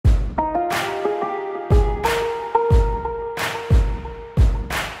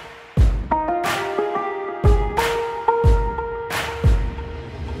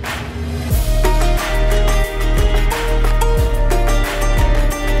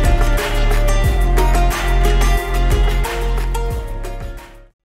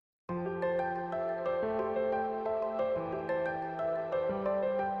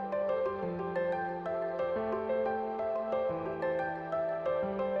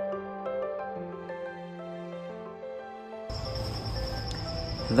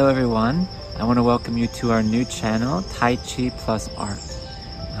Hello everyone, I want to welcome you to our new channel, Taichi plus Art.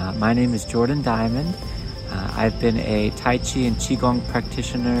 My name is Jordan Diamond. I've been a Tai Chi and Qigong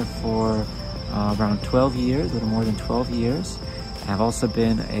practitioner for around 12 years, a little more than 12 years. I've also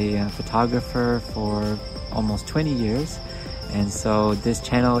been a photographer for almost 20 years. And so this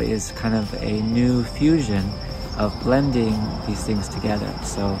channel is kind of a new fusion of blending these things together.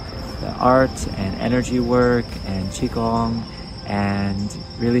 So the art and energy work and Qigong, and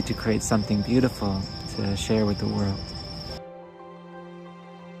really to create something beautiful to share with the world.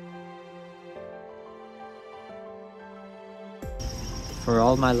 For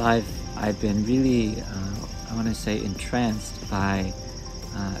all my life, I've been really, I want to say, entranced by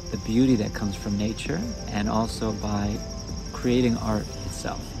the beauty that comes from nature, and also by creating art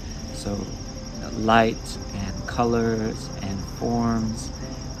itself. So light and colors and forms,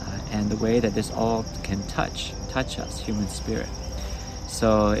 and the way that this all can touch us, human spirit.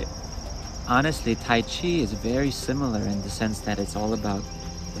 So honestly, Tai Chi is very similar in the sense that it's all about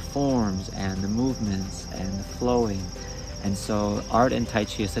the forms and the movements and the flowing. And so art and Tai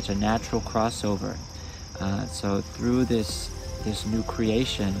Chi is such a natural crossover. So through this new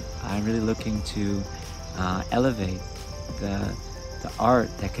creation, I'm really looking to elevate the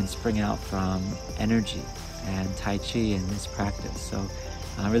art that can spring out from energy and Tai Chi in this practice. So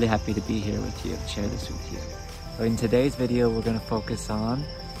I'm really happy to be here with you and share this with you. So in today's video, we're going to focus on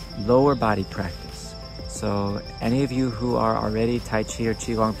lower body practice. So any of you who are already Tai Chi or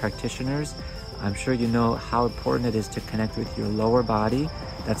Qigong practitioners, I'm sure you know how important it is to connect with your lower body.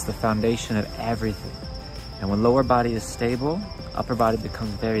 That's the foundation of everything. And when lower body is stable, upper body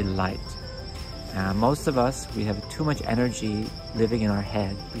becomes very light. Most of us, we have too much energy living in our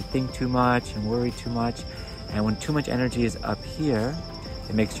head. We think too much and worry too much. And when too much energy is up here,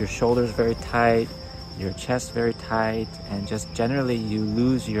 it makes your shoulders very tight, your chest very tight, and just generally you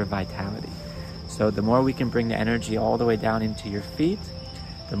lose your vitality. So the more we can bring the energy all the way down into your feet,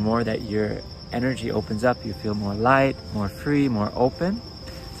 the more that your energy opens up. You feel more light, more free, more open.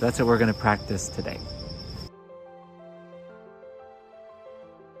 So that's what we're going to practice today.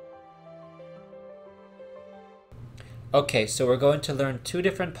 Okay, so we're going to learn two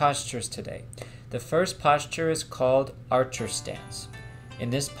different postures today. The first posture is called archer stance. In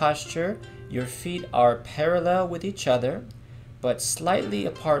this posture, your feet are parallel with each other, but slightly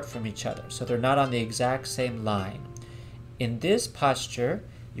apart from each other, so they're not on the exact same line. In this posture,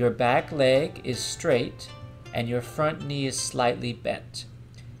 your back leg is straight and your front knee is slightly bent.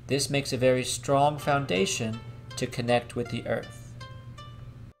 This makes a very strong foundation to connect with the earth.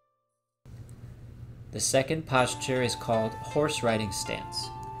 The second posture is called horse riding stance.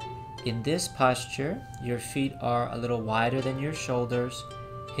 In this posture, your feet are a little wider than your shoulders,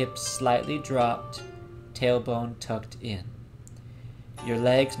 hips slightly dropped, tailbone tucked in. Your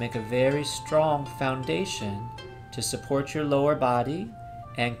legs make a very strong foundation to support your lower body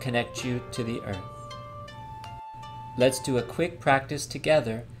and connect you to the earth. Let's do a quick practice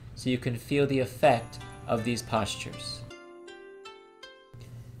together so you can feel the effect of these postures.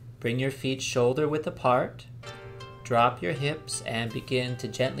 Bring your feet shoulder width apart, drop your hips and begin to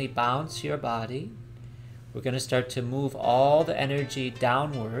gently bounce your body. We're going to start to move all the energy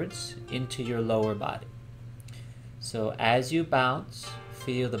downwards into your lower body. So as you bounce,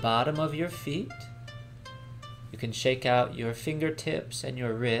 feel the bottom of your feet. You can shake out your fingertips and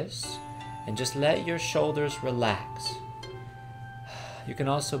your wrists and just let your shoulders relax. You can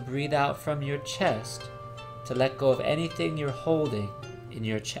also breathe out from your chest to let go of anything you're holding in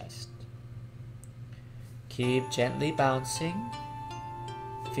your chest. Keep gently bouncing.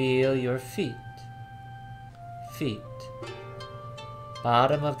 Feel your feet,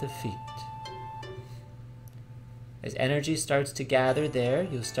 bottom of the feet. As energy starts to gather there,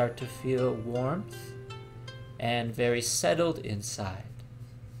 you'll start to feel warmth and very settled inside.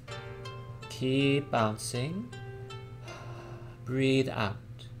 Keep bouncing. Breathe out.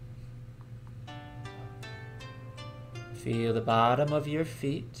 Feel the bottom of your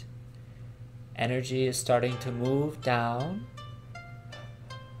feet. Energy is starting to move down.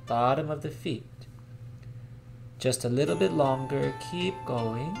 Bottom of the feet. Just a little bit longer. Keep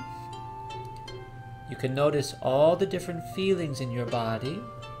going. You can notice all the different feelings in your body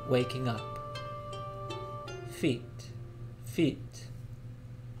waking up. Feet.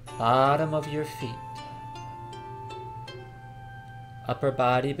 Bottom of your feet. Upper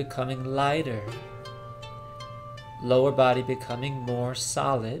body becoming lighter. Lower body becoming more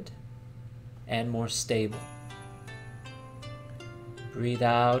solid and more stable. Breathe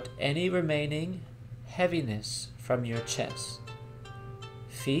out any remaining heaviness from your chest.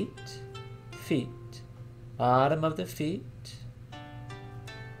 Feet, bottom of the feet,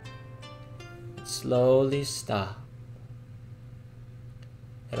 slowly stop.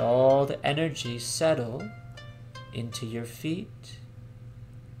 Let all the energy settle into your feet,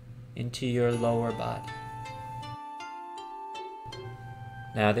 into your lower body.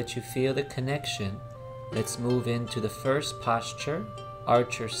 Now that you feel the connection, let's move into the first posture,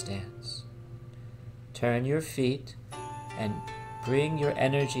 archer stance. Turn your feet and bring your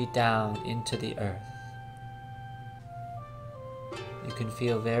energy down into the earth. You can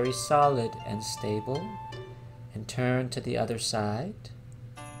feel very solid and stable, and turn to the other side.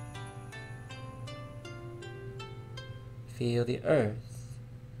 Feel the earth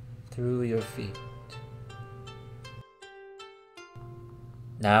through your feet.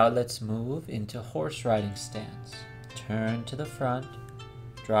 Now let's move into horse riding stance. Turn to the front,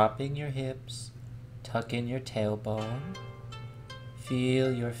 dropping your hips, tuck in your tailbone,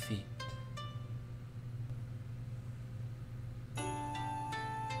 feel your feet.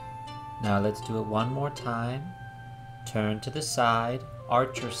 Now let's do it one more time. Turn to the side,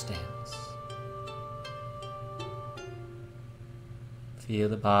 archer stance. Feel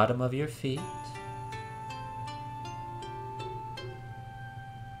the bottom of your feet.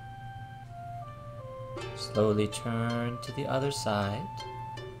 Slowly turn to the other side.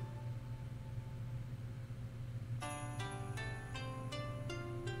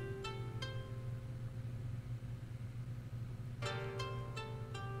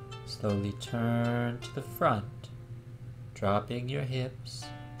 Slowly turn to the front, dropping your hips,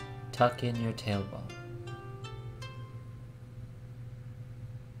 tuck in your tailbone.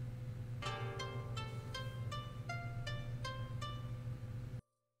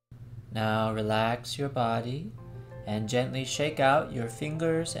 Now relax your body and gently shake out your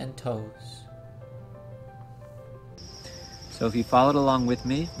fingers and toes. So if you followed along with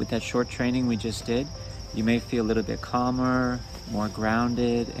me with that short training we just did, you may feel a little bit calmer, more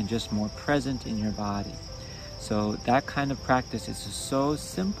grounded, and just more present in your body. So that kind of practice is just so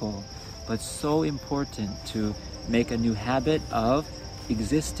simple, but so important to make a new habit of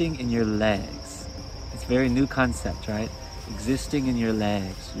existing in your legs. It's a very new concept, right? Existing in your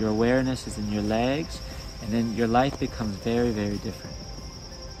legs. Your awareness is in your legs, and then your life becomes very, very different.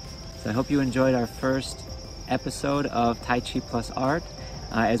 So I hope you enjoyed our first episode of Tai Chi plus Art.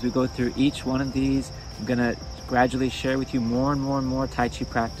 As we go through each one of these, I'm gonna gradually share with you more and more and more Tai Chi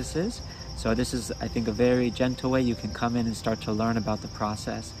practices. So this is, I think, a very gentle way you can come in and start to learn about the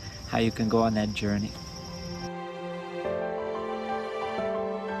process, how you can go on that journey.